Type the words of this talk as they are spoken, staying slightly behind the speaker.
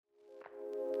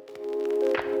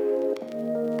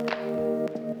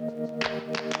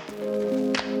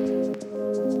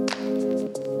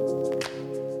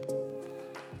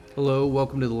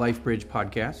welcome to the Life Bridge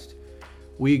podcast.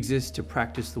 We exist to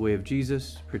practice the way of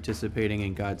Jesus, participating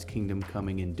in God's kingdom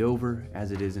coming in Dover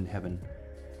as it is in heaven.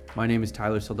 My name is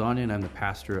Tyler Saldaña, and I'm the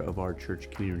pastor of our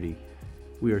church community.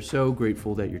 We are so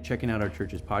grateful that you're checking out our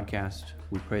church's podcast.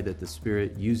 We pray that the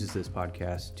Spirit uses this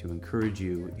podcast to encourage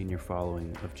you in your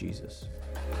following of Jesus.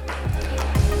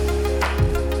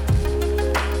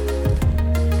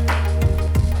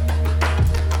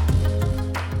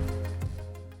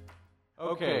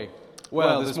 Okay,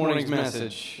 well, this morning's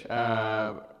message,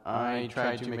 I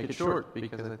tried to make it short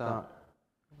because I thought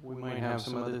we might have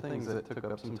some other things that took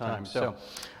up some time. So,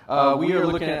 we are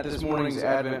looking at this morning's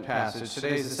Advent passage.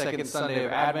 Today is the second Sunday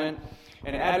of Advent,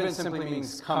 and Advent simply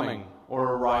means coming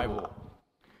or arrival.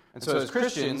 And so as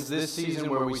Christians, this season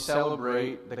where we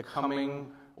celebrate the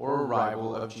coming or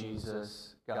arrival of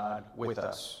Jesus, God, with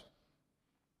us.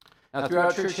 Now,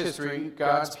 throughout church history,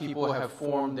 God's people have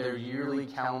formed their yearly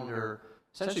calendar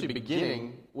essentially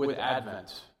beginning with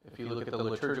Advent. If you look at the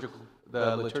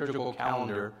liturgical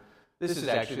calendar, this is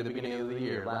actually the beginning of the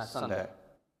year, last Sunday,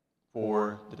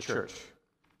 for the church.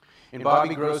 In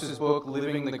Bobby Gross's book,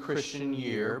 Living the Christian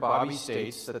Year, Bobby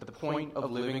states that the point of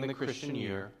living the Christian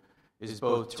year is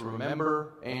both to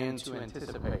remember and to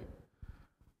anticipate.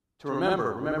 To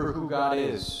remember who God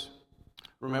is.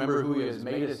 Remember who He has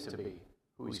made us to be,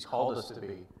 who He's called us to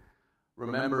be.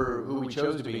 Remember who we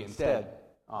chose to be instead,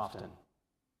 often.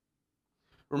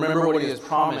 Remember what He has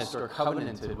promised or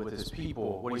covenanted with His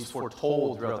people, what He's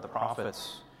foretold throughout the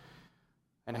prophets,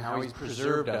 and how He's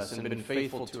preserved us and been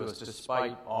faithful to us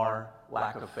despite our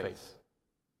lack of faith.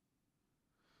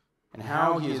 And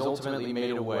how He has ultimately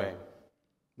made a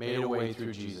way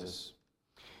through Jesus.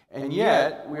 And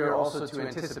yet, we are also to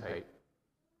anticipate.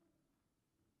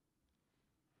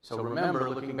 So remember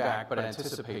looking back, but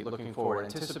anticipate looking forward.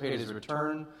 Anticipate His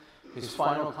return, His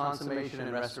final consummation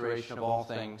and restoration of all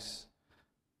things.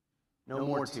 No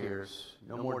more tears,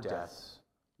 no more deaths,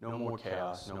 no more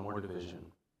chaos, no more division.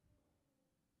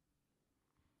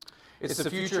 It's the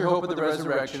future hope of the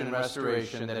resurrection and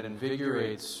restoration that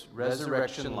invigorates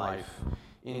resurrection life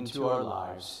into our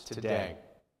lives today.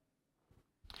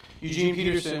 Eugene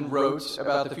Peterson wrote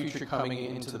about the future coming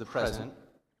into the present.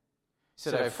 He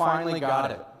said, "I finally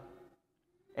got it.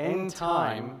 End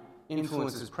time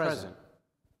influences present,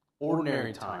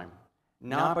 ordinary time,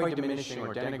 not by diminishing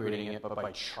or denigrating it, but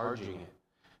by charging it,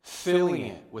 filling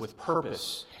it with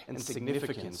purpose and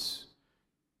significance.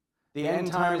 The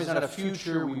end time is not a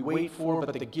future we wait for,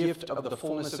 but the gift of the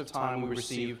fullness of time we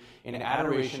receive in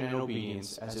adoration and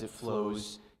obedience as it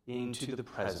flows into the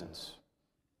present."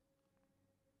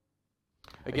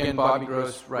 Again, Bobby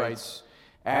Gross writes,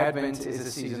 "Advent is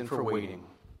a season for waiting.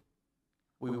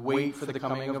 We wait for the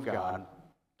coming of God.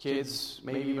 Kids,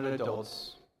 maybe even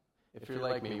adults. If you're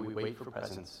like me, we wait for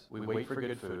presents. We wait for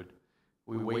good food.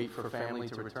 We wait for family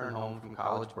to return home from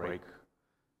college break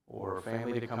or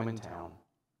family to come in town.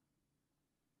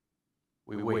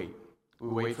 We wait. We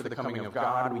wait for the coming of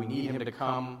God. We need Him to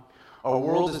come. Our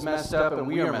world is messed up and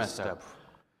we are messed up.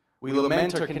 We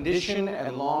lament our condition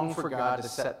and long for God to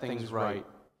set things right,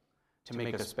 to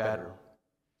make us better.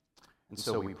 And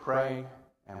so we pray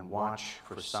and watch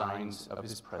for signs of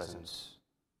His presence.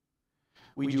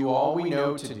 We do all we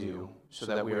know to do so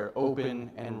that we are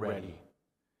open and ready.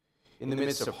 In the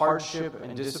midst of hardship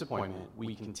and disappointment,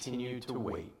 we continue to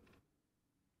wait.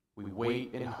 We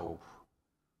wait in hope.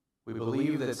 We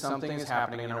believe that something is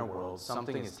happening in our world,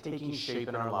 something is taking shape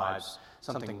in our lives,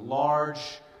 something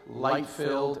large,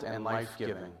 light-filled, and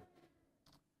life-giving.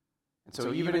 And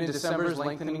so even in December's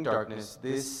lengthening darkness,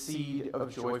 this seed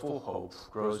of joyful hope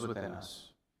grows within us.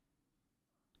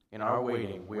 In our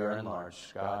waiting, we are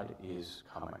enlarged. God is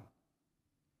coming.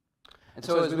 And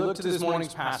so as we look to this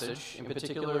morning's passage, in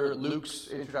particular Luke's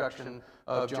introduction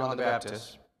of John the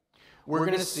Baptist, we're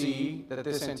going to see that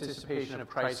this anticipation of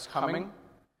Christ's coming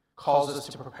calls us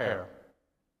to prepare.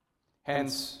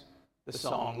 Hence, the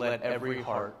song, "Let Every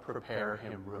Heart Prepare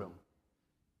Him Room."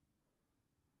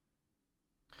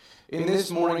 In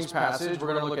this morning's passage,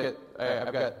 we're going to look at,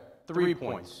 I've got 3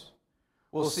 points.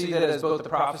 We'll see that as both the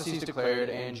prophecies declared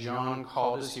and John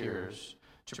called his hearers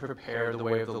to prepare the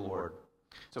way of the Lord.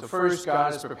 So first,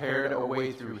 God has prepared a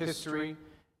way through history.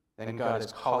 Then God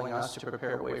is calling us to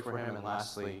prepare a way for Him. And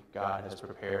lastly, God has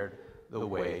prepared the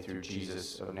way through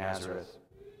Jesus of Nazareth.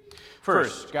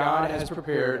 First, God has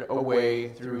prepared a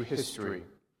way through history.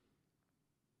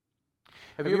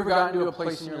 Have you ever gotten to a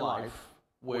place in your life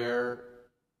where,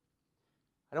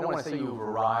 I don't want to say you've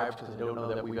arrived because I don't know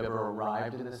that we've ever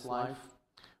arrived in this life,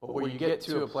 but where you get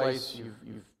to a place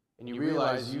and you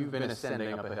realize you've been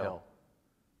ascending up a hill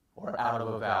or out of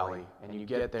a valley, and you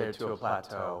get there to a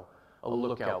plateau a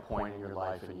lookout point in your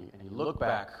life, and you look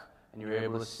back and you're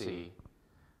able to see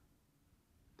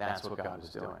that's what God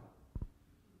was doing.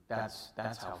 That's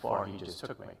how far he just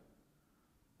took me.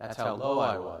 That's how low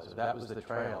I was. That was the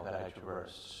trail that I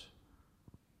traversed.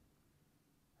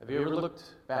 Have you ever looked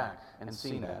back and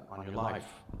seen that on your life?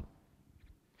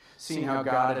 Seen how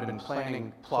God had been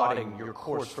plotting your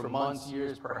course for months,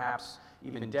 years, perhaps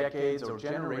even decades or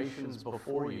generations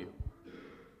before you.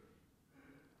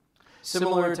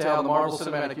 Similar to how the Marvel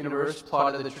Cinematic Universe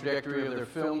plotted the trajectory of their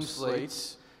film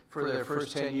slates for their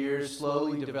first 10 years,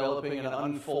 slowly developing and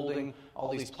unfolding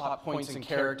all these plot points and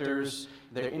characters,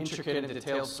 their intricate and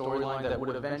detailed storyline that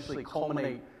would eventually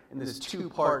culminate in this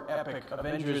two-part epic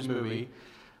Avengers movie.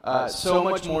 So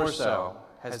much more so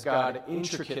has God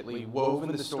intricately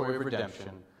woven the story of redemption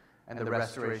and the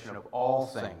restoration of all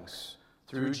things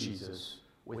through Jesus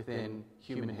within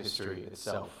human history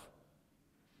itself.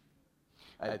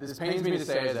 This pains me to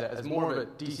say as more of a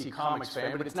DC Comics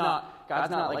fan, but it's not.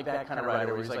 God's not like that kind of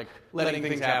writer where he's like letting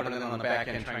things happen and then on the back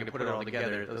end trying to put it all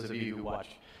together. Those of you who watch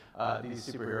these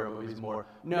superhero movies more,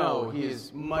 no, he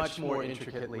is much more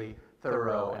intricately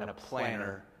thorough and a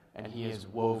planner, and he has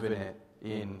woven it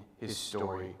in his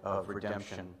story of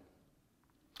redemption.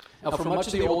 Now, for much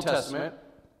of the Old Testament,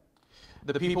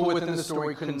 the people within the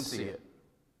story couldn't see it.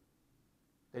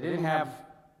 They didn't have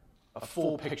a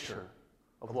full picture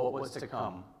of what was to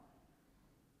come.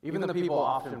 Even the people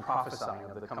often prophesying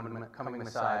of the coming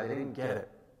Messiah, they didn't get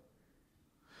it.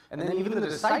 And then even the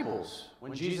disciples,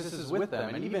 when Jesus is with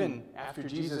them, and even after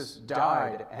Jesus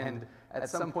died and at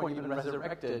some point even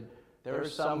resurrected, there are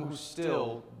some who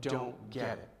still don't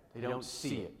get it. They don't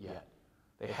see it yet.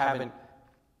 They haven't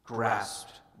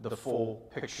grasped the full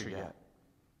picture yet.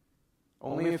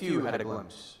 Only a few had a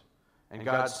glimpse. And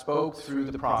God spoke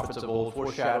through the prophets of old,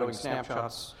 foreshadowing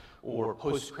snapshots or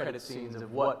post-credit scenes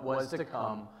of what was to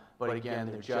come, but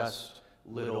again, they're just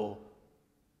little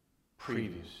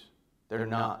previews. They're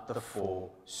not the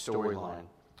full storyline.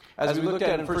 As we looked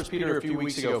at in 1 Peter a few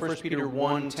weeks ago, 1 Peter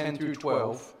 1, 10 through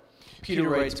 12, Peter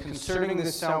writes, "Concerning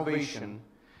this salvation,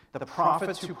 the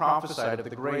prophets who prophesied of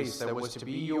the grace that was to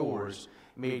be yours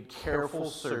made careful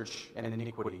search and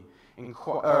inquiry,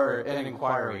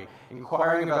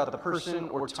 inquiring about the person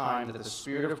or time that the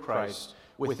Spirit of Christ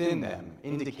within them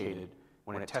indicated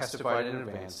when it testified in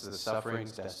advance to the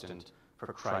sufferings destined for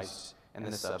Christ and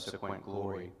the subsequent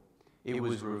glory. It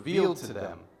was revealed to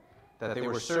them that they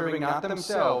were serving not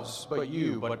themselves, but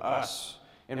you, but us,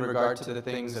 in regard to the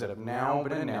things that have now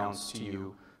been announced to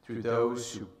you through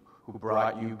those who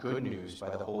brought you good news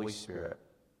by the Holy Spirit."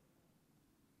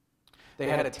 They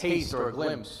had a taste or a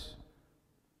glimpse.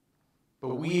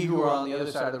 But we who are on the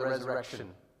other side of the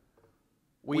resurrection,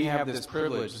 we have this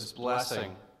privilege, this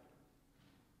blessing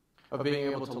of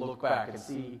being able to look back and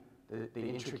see the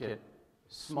intricate,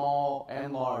 small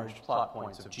and large plot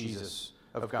points of Jesus,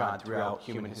 of God throughout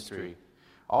human history,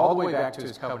 all the way back to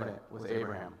his covenant with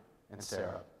Abraham and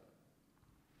Sarah.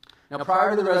 Now,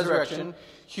 prior to the resurrection,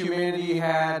 humanity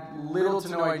had little to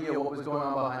no idea what was going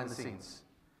on behind the scenes.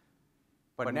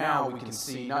 But now we can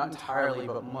see, not entirely,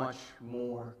 but much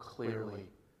more clearly,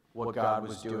 what God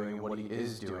was doing and what he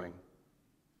is doing.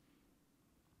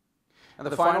 And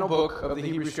the final book of the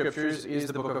Hebrew Scriptures is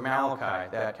the book of Malachi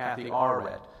that Kathy R.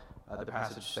 read, the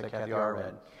passage that Kathy R.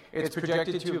 read. It's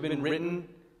projected to have been written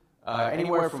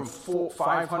anywhere from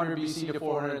 500 BC to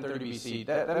 430 BC.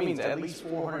 That means at least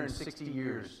 460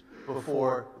 years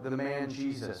before the man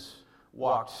Jesus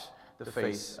walked the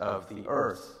face of the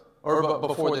earth. Or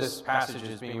before this passage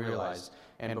is being realized,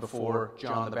 and before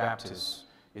John the Baptist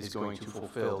is going to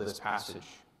fulfill this passage.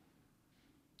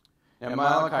 Now,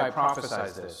 Malachi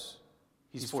prophesies this.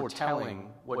 He's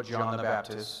foretelling what John the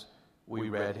Baptist, we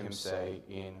read him say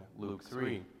in Luke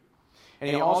 3. And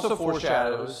he also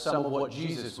foreshadows some of what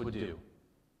Jesus would do.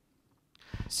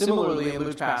 Similarly, in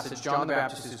Luke's passage, John the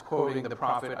Baptist is quoting the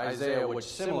prophet Isaiah, which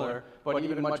is similar, but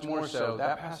even much more so.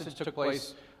 That passage took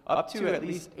place up to at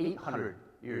least 800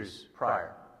 years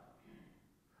prior.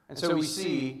 And so we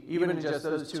see, even in just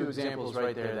those two examples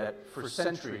right there, that for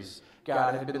centuries,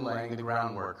 God had been laying the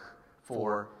groundwork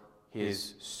for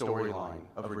his storyline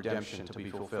of redemption to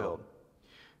be fulfilled.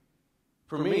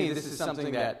 For me, this is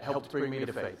something that helped bring me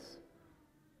to faith,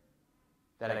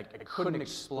 that I couldn't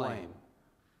explain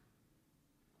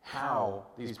how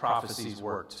these prophecies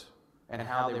worked and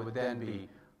how they would then be,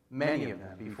 many of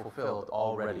them, be fulfilled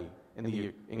already in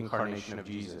the incarnation of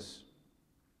Jesus.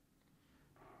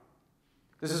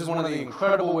 This is one of the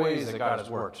incredible ways that God has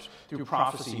worked through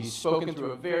prophecy. He's spoken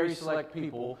through a very select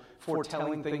people,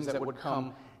 foretelling things that would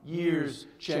come years,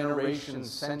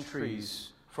 generations,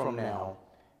 centuries from now.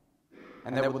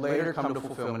 and that would later come to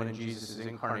fulfillment in Jesus'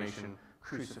 incarnation,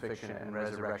 crucifixion, and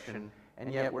resurrection.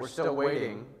 And yet we're still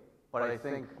waiting, but I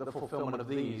think the fulfillment of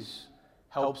these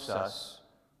helps us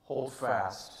hold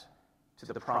fast to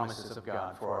the promises of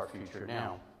God for our future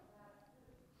now.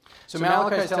 So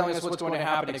Malachi is telling us what's going to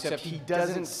happen, except he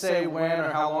doesn't say when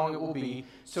or how long it will be.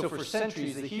 So for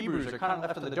centuries, the Hebrews are kind of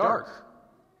left in the dark.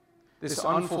 This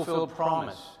unfulfilled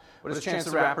promise. What as Chance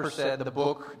the Rapper said, the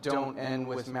book don't end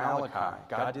with Malachi.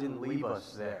 God didn't leave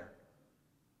us there.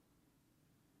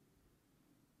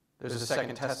 There's a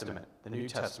second testament, the New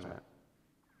Testament.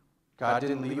 God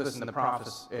didn't leave us in the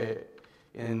prophets.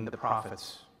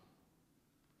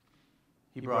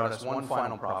 He brought us one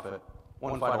final prophet,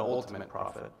 one final ultimate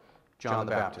prophet, John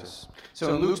the Baptist.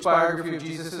 So in Luke's biography of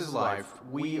Jesus' life,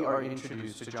 we are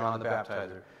introduced to John the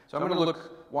Baptizer. So I'm going to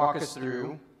walk us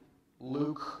through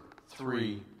Luke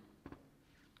 3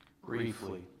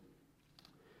 briefly.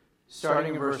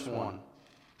 Starting in verse 1.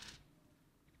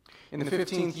 In the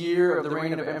 15th year of the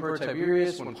reign of Emperor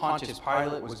Tiberius, when Pontius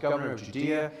Pilate was governor of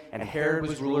Judea, and Herod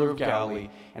was ruler of Galilee,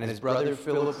 and his brother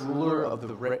Philip ruler of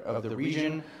the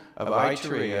region of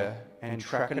Iturea and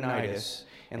Trachonitis,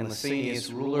 and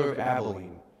Lysanias ruler of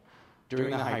Abilene, during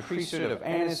the high priesthood of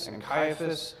Annas and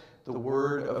Caiaphas, the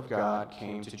word of God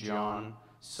came to John,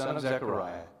 son of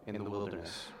Zechariah, in the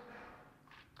wilderness.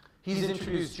 He's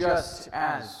introduced just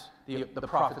as the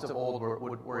prophets of old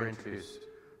were introduced.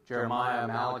 Jeremiah,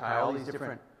 Malachi, all these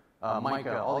different,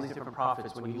 Micah, all these different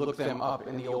prophets, when you look them up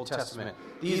in the Old Testament,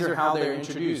 these are how they're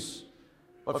introduced.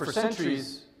 But for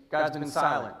centuries, God's been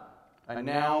silent. And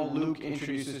now Luke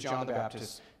introduces John the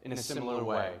Baptist in a similar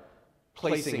way,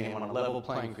 placing him on a level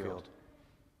playing field,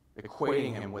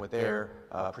 equating him with their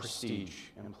prestige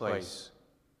and place.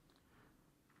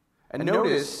 And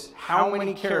notice how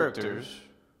many characters,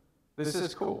 this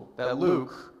is cool, that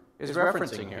Luke is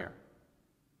referencing here.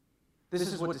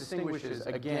 This is what distinguishes,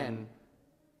 again,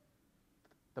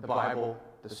 the Bible,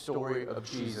 the story of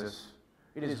Jesus.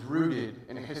 It is rooted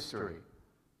in history.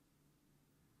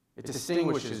 It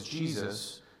distinguishes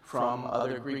Jesus from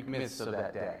other Greek myths of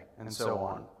that day, and so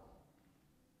on.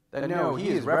 That no, he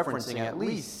is referencing at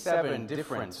least 7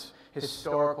 different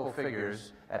historical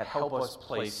figures that help us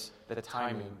place the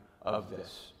timing of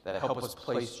this, that help us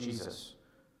place Jesus,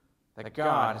 that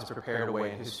God has prepared a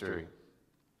way in history.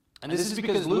 And this is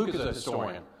because Luke is a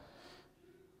historian.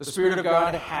 The Spirit of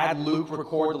God had Luke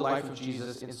record the life of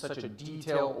Jesus in such a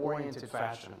detail-oriented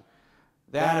fashion.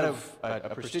 That of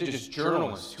a prestigious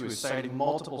journalist who is citing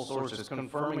multiple sources,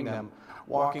 confirming them,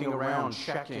 walking around,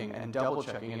 checking and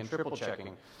double-checking and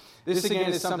triple-checking. This,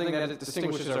 again, is something that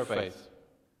distinguishes our faith.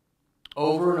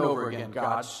 Over and over again,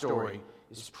 God's story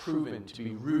is proven to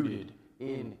be rooted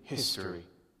in history,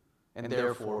 and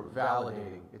therefore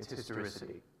validating its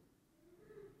historicity.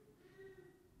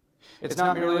 It's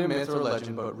not merely a myth or a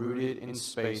legend, but rooted in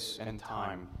space and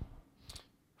time.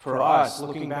 For us,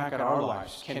 looking back at our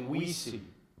lives, can we see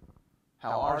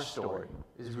how our story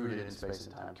is rooted in space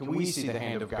and time? Can we see the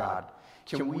hand of God?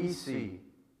 Can we see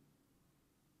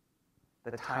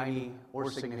the tiny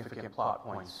or significant plot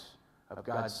points of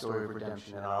God's story of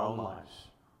redemption in our own lives,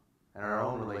 in our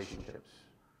own relationships,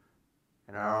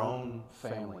 in our own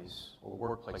families or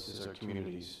workplaces or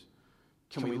communities?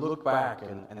 Can we look back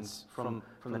and from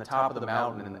the top of the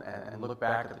mountain and look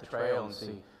back at the trail and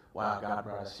see, wow, God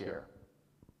brought us here.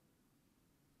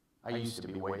 I used to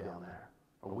be way down there,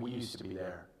 or we used to be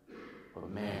there,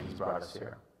 but man, he's brought us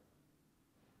here.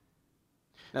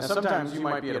 Now, sometimes you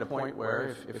might be at a point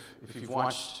where if you've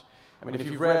watched, if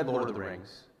you've read Lord of the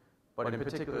Rings, but in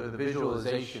particular the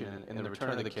visualization in The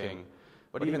Return of the King,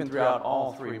 but even throughout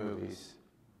all 3 movies,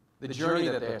 the journey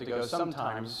that they have to go,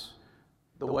 sometimes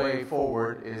the way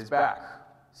forward is back.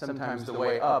 Sometimes the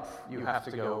way up, you have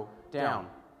to go down.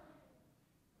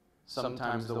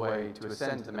 Sometimes the way to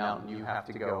ascend the mountain, you have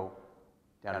to go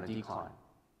down a decline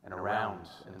and around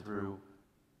and through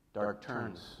dark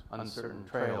turns, uncertain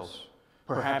trails.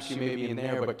 Perhaps you may be in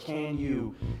there, but can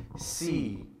you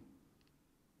see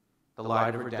the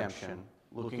light of redemption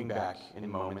looking back in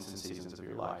moments and seasons of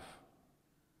your life?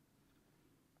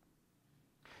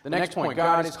 The next point,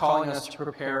 God is calling us to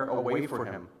prepare a way for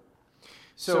him.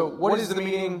 So what is the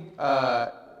meaning?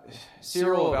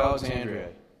 Cyril of Alexandria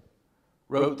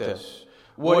wrote this.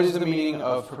 What is the meaning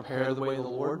of prepare the way of the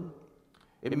Lord?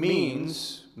 It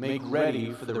means make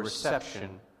ready for the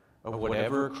reception of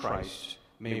whatever Christ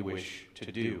may wish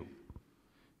to do.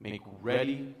 Make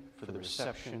ready for the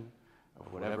reception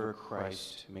of whatever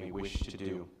Christ may wish to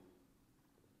do.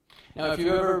 Now, if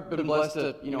you've ever been blessed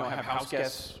to, have house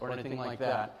guests or anything like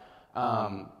that,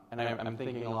 and I'm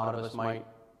thinking a lot of us might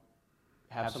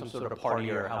have some sort of party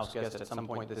or house guest at some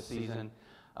point this season,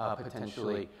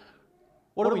 potentially.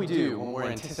 What do we do when we're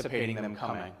anticipating them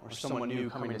coming, or someone new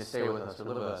coming to stay with us or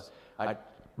live with us? I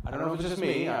don't know if it's just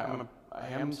me. I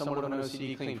am somewhat of an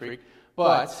OCD clean freak,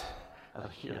 but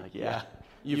you're like, yeah,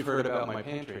 you've heard about my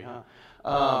pantry,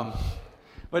 huh?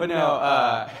 But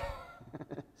no,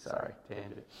 sorry,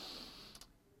 tangent.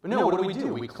 But no, what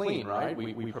do? We clean, right?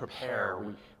 We prepare.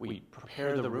 We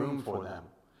prepare the room for them.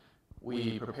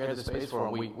 We prepare the space for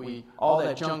them. We all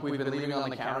that junk we've been leaving on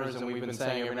the counters and we've been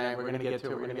saying every night, we're going to get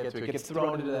to it, It gets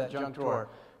thrown into that junk drawer.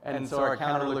 And so our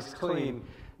counter looks clean.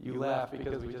 You laugh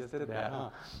because we just did that,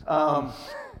 huh?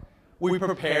 We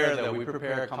prepare, though. We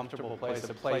prepare a comfortable place,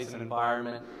 an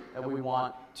environment that we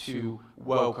want to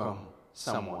welcome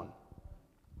someone.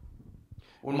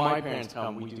 When my parents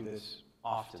come, we do this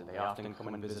often. They often come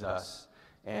and visit us.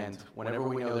 And whenever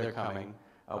we know they're coming,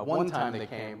 one time they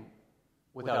came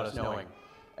without us knowing.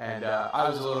 And I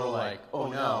was a little like,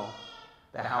 oh no,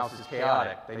 the house is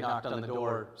chaotic. They knocked on the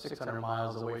door 600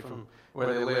 miles away from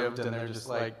where they lived, and they're just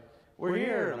like, we're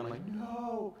here. And I'm like,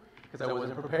 no, because I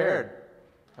wasn't prepared.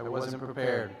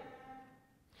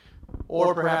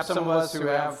 Or perhaps some of us who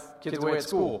have kids away at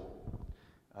school.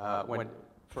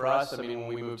 For us, when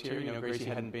we moved here, Gracie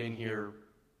hadn't been here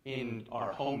in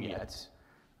our home yet.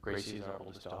 Gracie's our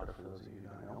oldest daughter, for those of you who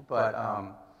don't know. But,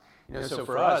 so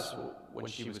for us, when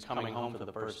she was coming home for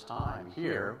the first time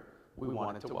here, we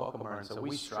wanted to welcome her. And so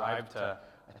we strived to,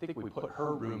 I think we put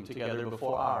her room together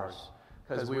before ours.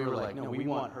 Because we were like, no, we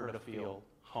want her to feel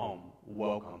home,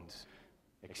 welcomed,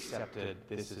 accepted.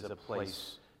 This is a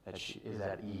place that she is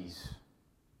at ease.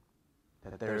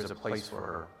 That there is a place for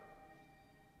her.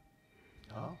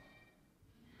 Oh?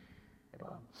 Hey,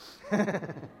 Bob.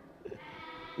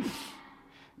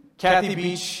 Kathy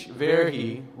Beach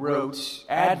Verhey wrote,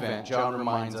 Advent, John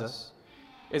reminds us,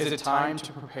 is a time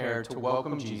to prepare to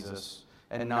welcome Jesus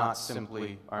and not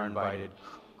simply our invited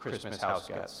Christmas house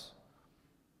guests.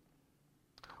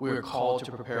 We are called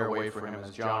to prepare a way for him,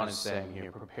 as John is saying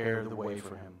here, prepare the way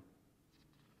for him.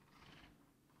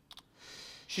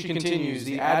 She continues,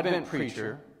 the Advent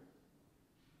preacher,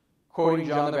 quoting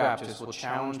John the Baptist, will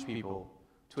challenge people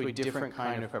to a different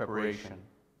kind of preparation,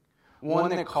 one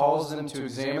that calls them to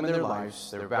examine their lives,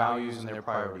 their values, and their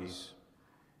priorities.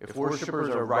 If worshipers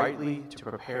are rightly to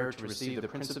prepare to receive the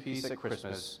Prince of Peace at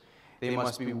Christmas, they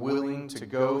must be willing to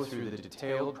go through the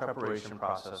detailed preparation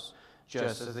process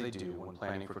just as they do when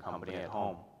planning for company at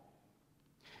home.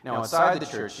 Now, outside the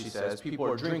church, she says, people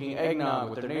are drinking eggnog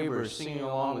with their neighbors, singing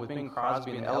along with Bing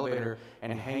Crosby in the elevator,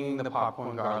 and hanging the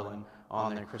popcorn garland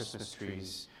on their Christmas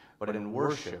trees. But in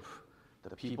worship,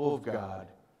 the people of God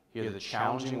hear the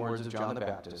challenging words of John the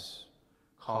Baptist,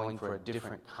 calling for a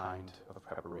different kind of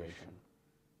preparation.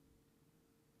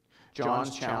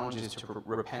 John's challenge is to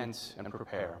repent and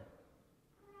prepare.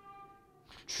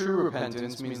 True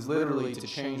repentance means literally to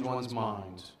change one's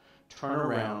mind, turn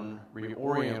around,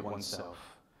 reorient oneself.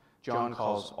 John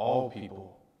calls all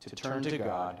people to turn to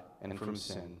God and from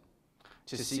sin,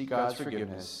 to seek God's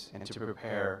forgiveness, and to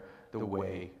prepare the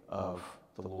way of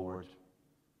the Lord.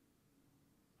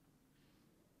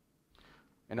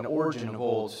 And Origen of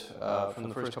old, from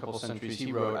the first couple of centuries,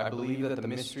 he wrote, I believe that the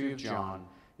mystery of John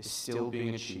is still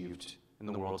being achieved in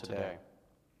the world today.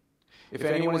 If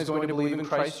anyone is going to believe in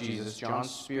Christ Jesus, John's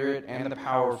spirit and the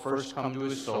power first come to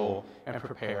his soul and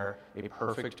prepare a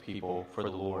perfect people for the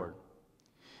Lord.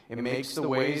 It makes the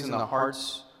ways in the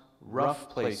heart's rough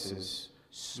places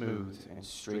smooth and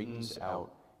straightens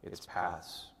out its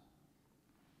paths.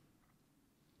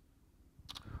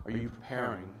 Are you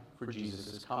preparing for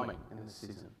Jesus' coming in this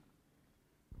season?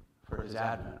 For his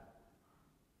advent?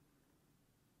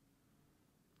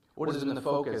 What has been the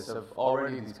focus of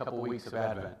already these couple weeks of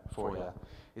Advent for you?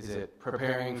 Is it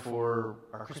preparing for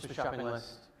our Christmas shopping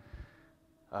list,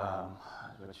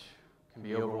 which can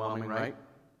be overwhelming, right?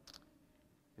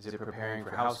 Is it preparing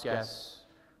for house guests,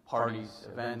 parties,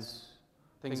 events,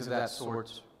 things of that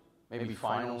sort, maybe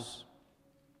finals?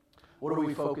 What are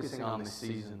we focusing on this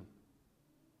season?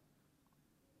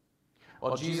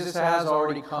 Well, Jesus has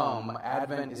already come.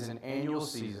 Advent is an annual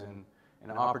season, an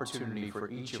opportunity for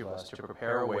each of us to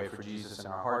prepare a way for Jesus in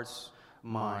our hearts,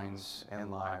 minds,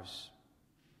 and lives.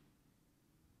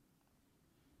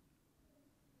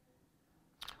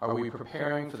 Are we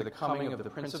preparing for the coming of the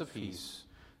Prince of Peace,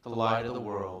 the light of the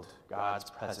world,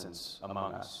 God's presence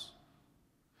among us?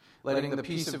 Letting the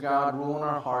peace of God rule in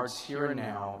our hearts here and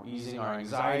now, easing our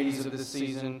anxieties of this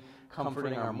season,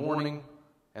 comforting our mourning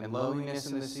and loneliness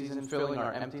in this season, filling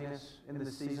our emptiness in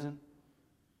this season.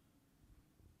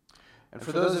 And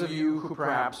for those of you who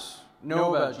perhaps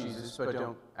know about Jesus but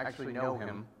don't actually know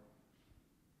him,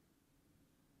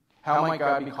 How might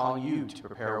God be calling you to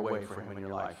prepare a way for him in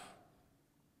your life?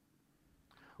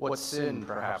 What sin,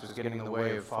 perhaps, is getting in the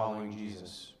way of following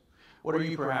Jesus? What are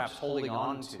you perhaps holding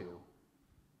on to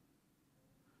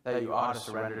that you ought to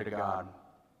surrender to God?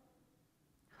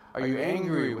 Are you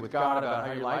angry with God about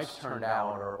how your life's turned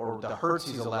out or the hurts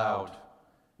he's allowed?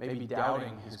 Maybe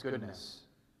doubting his goodness.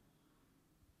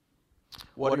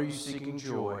 What are you seeking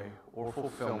joy or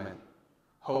fulfillment,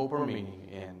 hope or meaning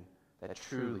in that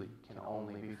truly can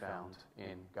only be found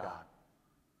in God?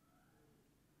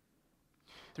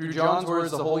 Through John's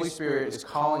words, the Holy Spirit is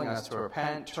calling us to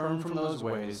repent, turn from those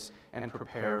ways, and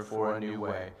prepare for a new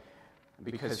way.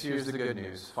 Because here's the good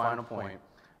news, final point.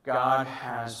 God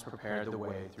has prepared the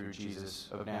way through Jesus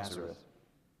of Nazareth.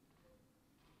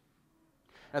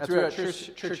 Now, throughout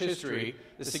church history,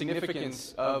 the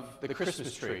significance of the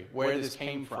Christmas tree, where this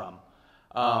came from,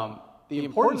 the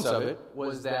importance of it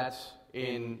was that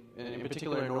in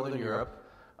particular in Northern Europe,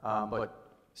 but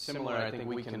similar, I think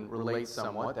we can relate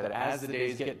somewhat, that as the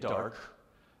days get dark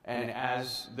and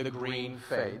as the green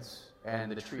fades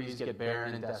and the trees get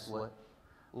barren and desolate,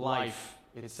 life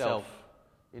itself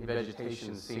in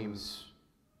vegetation seems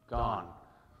gone.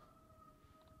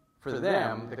 For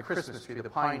them, the Christmas tree, the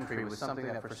pine tree, was something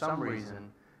that for some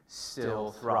reason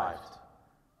still thrived.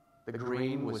 The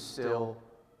green was still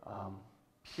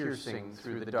piercing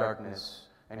through the darkness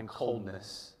and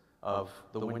coldness of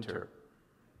the winter.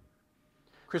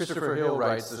 Christopher Hill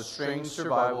writes, "The strange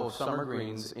survival of summer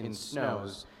greens in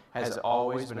snows has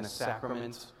always been a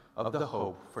sacrament of the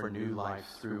hope for new life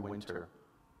through winter."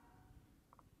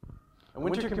 And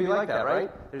winter can be like that,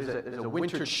 right? There's a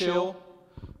winter chill,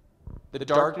 the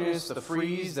darkness, the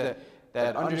freeze, that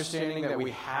understanding that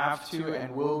we have to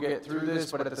and will get through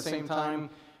this, but at the same time,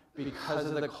 because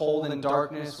of the cold and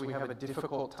darkness, we have a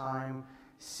difficult time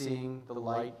seeing the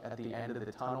light at the end of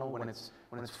the tunnel. When it's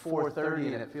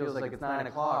 4:30 and it feels like it's 9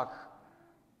 o'clock,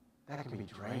 that can be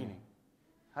draining.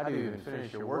 How do you even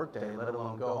finish your workday, let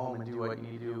alone go home and do what you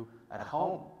need to do at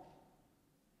home?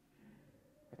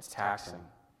 It's taxing.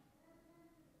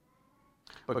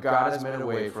 But God has made a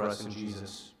way for us in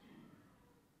Jesus.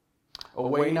 A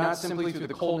way not simply through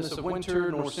the coldness of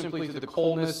winter, nor simply through the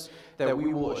coldness that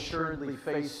we will assuredly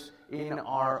face in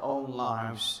our own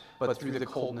lives, but through the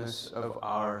coldness of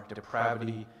our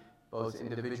depravity, both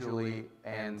individually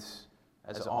and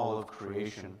as all of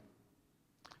creation,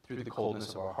 through the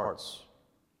coldness of our hearts.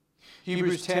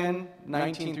 Hebrews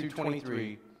 10:19 through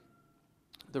 23,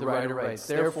 the writer writes,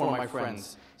 "Therefore, my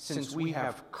friends, since we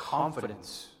have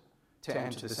confidence to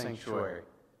enter the sanctuary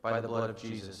by the blood of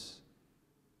Jesus."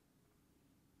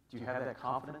 Do you have that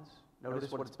confidence?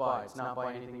 Notice what it's by. It's not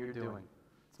by anything you're doing.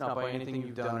 It's not by anything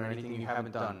you've done or anything you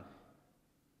haven't done.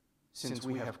 Since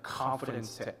we have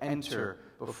confidence to enter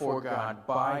before God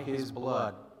by his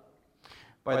blood,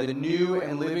 by the new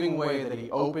and living way that he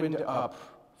opened up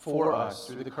for us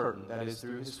through the curtain, that is,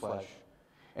 through his flesh.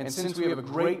 And since we have a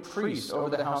great priest over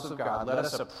the house of God, let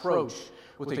us approach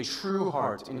with a true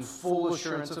heart in full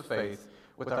assurance of faith,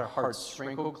 with our hearts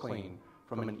sprinkled clean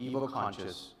from an evil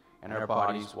conscience and our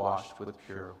bodies washed with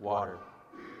pure water.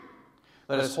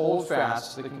 Let us hold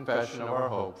fast to the confession of our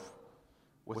hope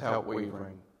without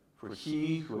wavering, for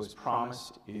he who has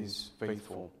promised is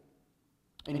faithful.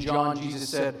 In John, Jesus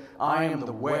said, "I am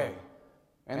the way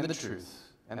and the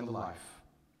truth and the life.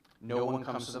 No one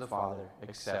comes to the Father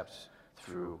except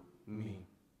through me."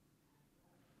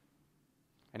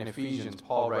 And in Ephesians,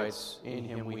 Paul writes, "In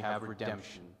him we have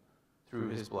redemption through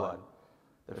his blood,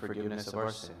 the forgiveness of our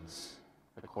sins,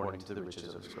 according to the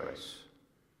riches of his grace."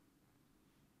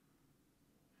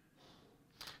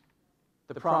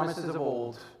 The promises of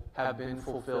old have been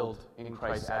fulfilled in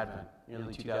Christ's advent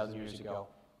nearly 2,000 years ago.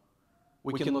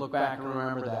 We can look back and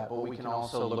remember that, but we can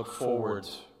also look forward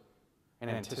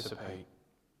and anticipate.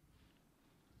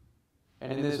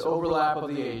 And in this overlap of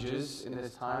the ages, in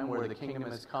this time where the kingdom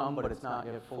has come, but it's not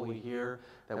yet fully here,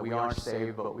 that we aren't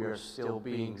saved, but we are still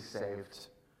being saved,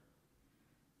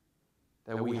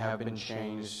 that we have been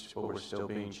changed, but we're still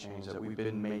being changed, that we've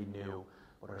been made new,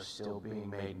 but are still being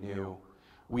made new,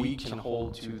 we can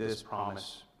hold to this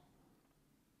promise.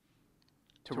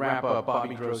 To wrap up,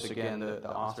 Bobby Gross, again, the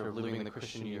author of Living in the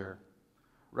Christian Year,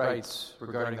 writes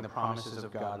regarding the promises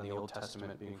of God in the Old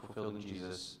Testament being fulfilled in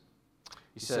Jesus.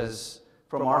 He says,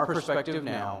 "From our perspective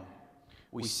now,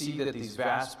 we see that these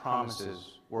vast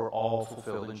promises were all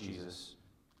fulfilled in Jesus,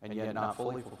 and yet not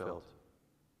fully fulfilled.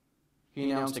 He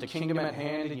announced a kingdom at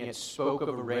hand, and yet spoke of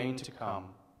a reign to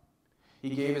come.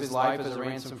 He gave his life as a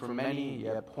ransom for many,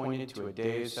 yet pointed to a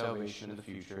day of salvation in the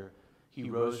future. He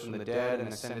rose from the dead and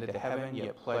ascended to heaven,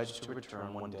 yet pledged to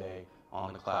return one day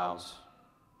on the clouds.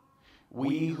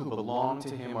 We who belong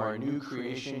to him are a new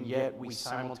creation, yet we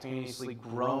simultaneously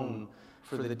groan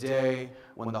for the day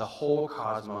when the whole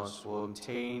cosmos will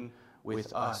obtain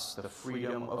with us the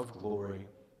freedom of glory.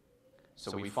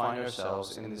 So we find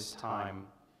ourselves in this time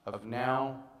of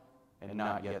now and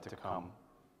not yet to come.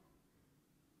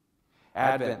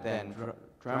 Advent then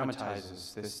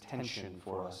dramatizes this tension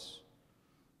for us.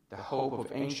 The hope of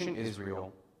ancient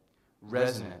Israel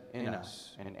resonant in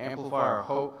us and amplify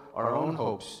our own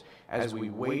hopes as we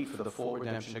wait for the full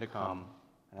redemption to come.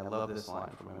 And I love this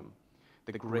line from him.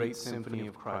 The great symphony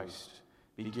of Christ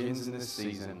begins in this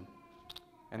season,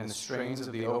 and the strains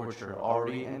of the overture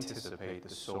already anticipate the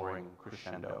soaring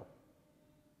crescendo.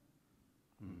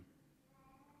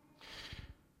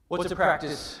 What's a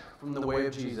practice from the way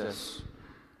of Jesus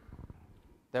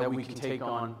that we can take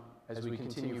on as we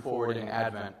continue forward in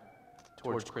Advent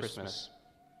towards Christmas?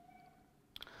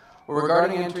 Well,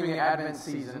 regarding entering the Advent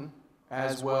season,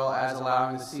 as well as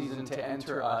allowing the season to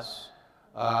enter us,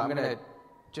 I'm going to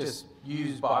just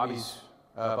use Bobby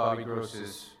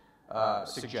Gross's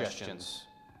suggestions.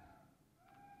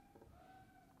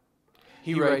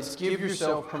 He writes, "Give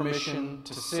yourself permission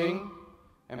to sing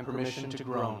and permission to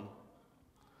groan.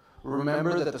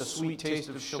 Remember that the sweet taste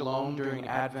of shalom during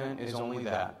Advent is only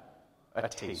that, a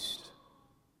taste.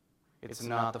 It's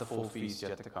not the full feast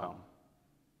yet to come.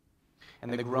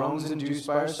 And the groans induced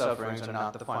by our sufferings are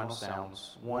not the final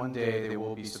sounds. One day they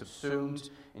will be subsumed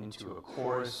into a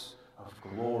chorus of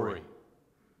glory.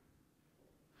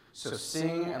 So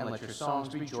sing and let your songs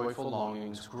be joyful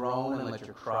longings, groan and let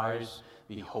your cries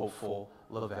be hopeful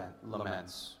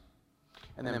laments."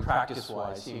 And then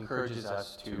practice-wise, he encourages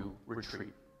us to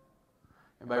retreat.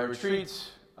 And by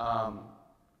retreat, a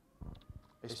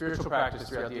spiritual practice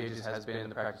throughout the ages has been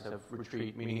the practice of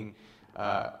retreat, meaning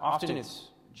often it's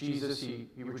Jesus, he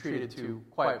retreated to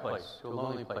a quiet place, to a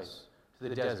lonely place, to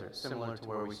the desert, similar to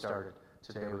where we started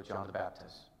today with John the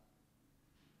Baptist.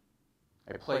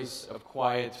 A place of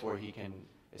quiet where he can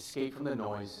escape from the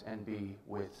noise and be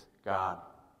with God.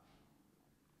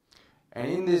 And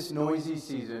in this noisy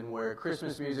season where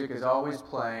Christmas music is always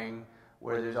playing,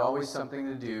 where there's always something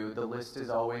to do, the list is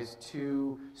always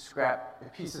 2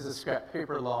 pieces of scrap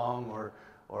paper long,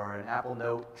 or an Apple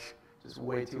Note just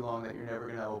way too long that you're never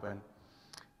going to open.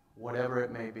 Whatever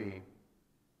it may be,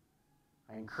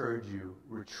 I encourage you,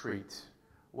 retreat.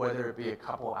 Whether it be a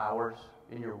couple hours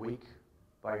in your week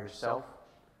by yourself,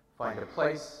 find a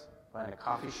place, find a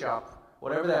coffee shop,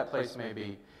 whatever that place may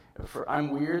be.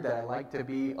 I'm weird that I like to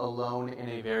be alone in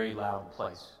a very loud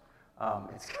place.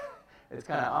 It's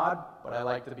kind of odd, but I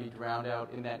like to be drowned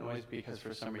out in that noise because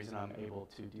for some reason I'm able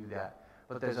to do that.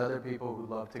 But there's other people who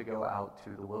love to go out to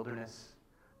the wilderness.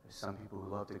 There's some people who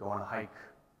love to go on a hike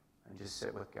and just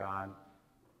sit with God.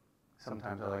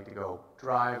 Sometimes I like to go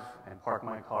drive and park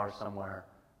my car somewhere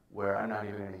where I'm not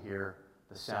even going to hear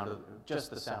the sound of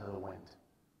the wind.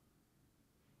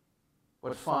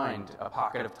 But find a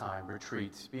pocket of time,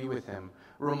 retreat, be with him.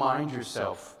 Remind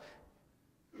yourself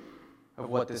of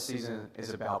what this season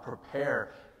is about.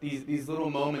 Prepare. These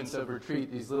little moments of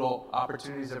retreat, these little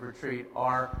opportunities of retreat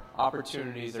are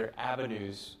opportunities, they're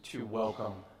avenues to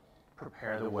welcome,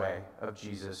 prepare the way of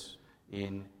Jesus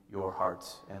in your heart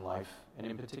and life, and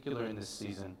in particular in this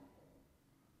season.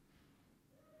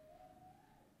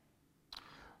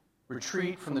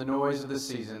 Retreat from the noise of the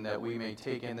season that we may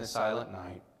take in the silent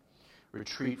night.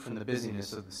 Retreat from the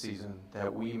busyness of the season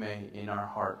that we may in our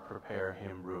heart prepare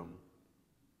him room.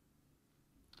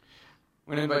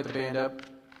 I'm going to invite the band up.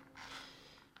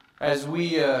 As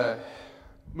we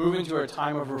move into our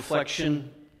time of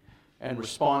reflection and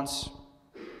response,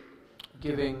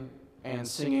 giving and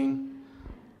singing,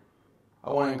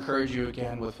 I want to encourage you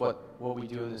again with what we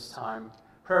do in this time.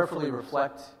 Prayerfully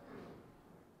reflect.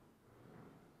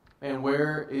 And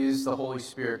where is the Holy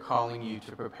Spirit calling you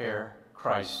to prepare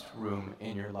Christ's room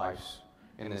in your lives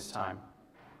in this time?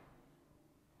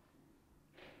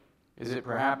 Is it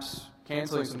perhaps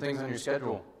canceling some things on your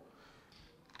schedule?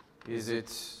 Is it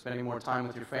spending more time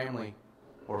with your family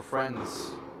or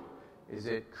friends? Is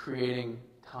it creating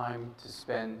time to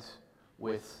spend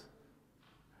with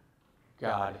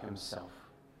God himself?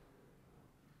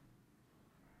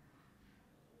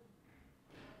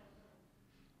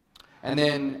 And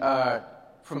then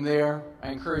from there,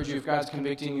 I encourage you, if God's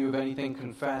convicting you of anything,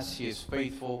 confess. He is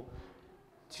faithful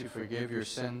to forgive your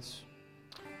sins.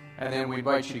 And then we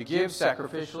invite you to give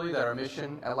sacrificially, that our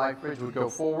mission at LifeBridge would go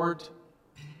forward,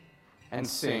 and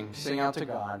sing. Sing out to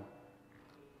God.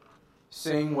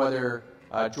 Sing whether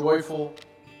joyful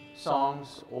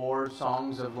songs or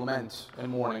songs of lament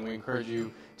and mourning. We encourage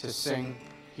you to sing.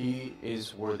 He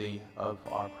is worthy of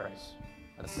our praise.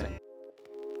 Let's sing.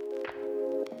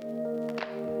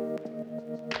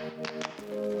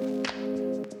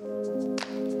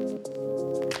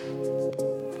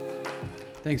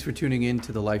 Thanks for tuning in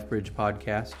to the LifeBridge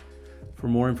podcast. For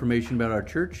more information about our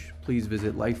church, please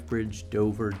visit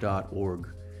lifebridgedover.org.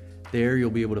 There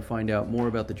you'll be able to find out more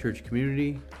about the church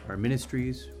community, our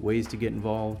ministries, ways to get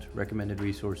involved, recommended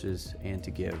resources, and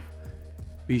to give.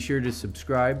 Be sure to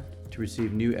subscribe to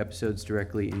receive new episodes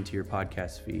directly into your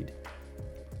podcast feed.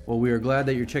 While we are glad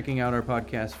that you're checking out our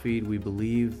podcast feed, we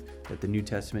believe that the New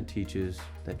Testament teaches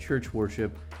that church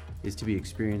worship is to be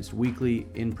experienced weekly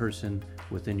in person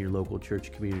within your local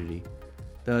church community.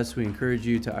 Thus, we encourage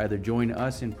you to either join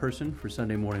us in person for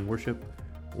Sunday morning worship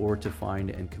or to find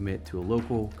and commit to a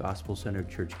local gospel-centered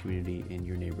church community in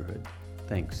your neighborhood.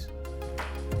 Thanks.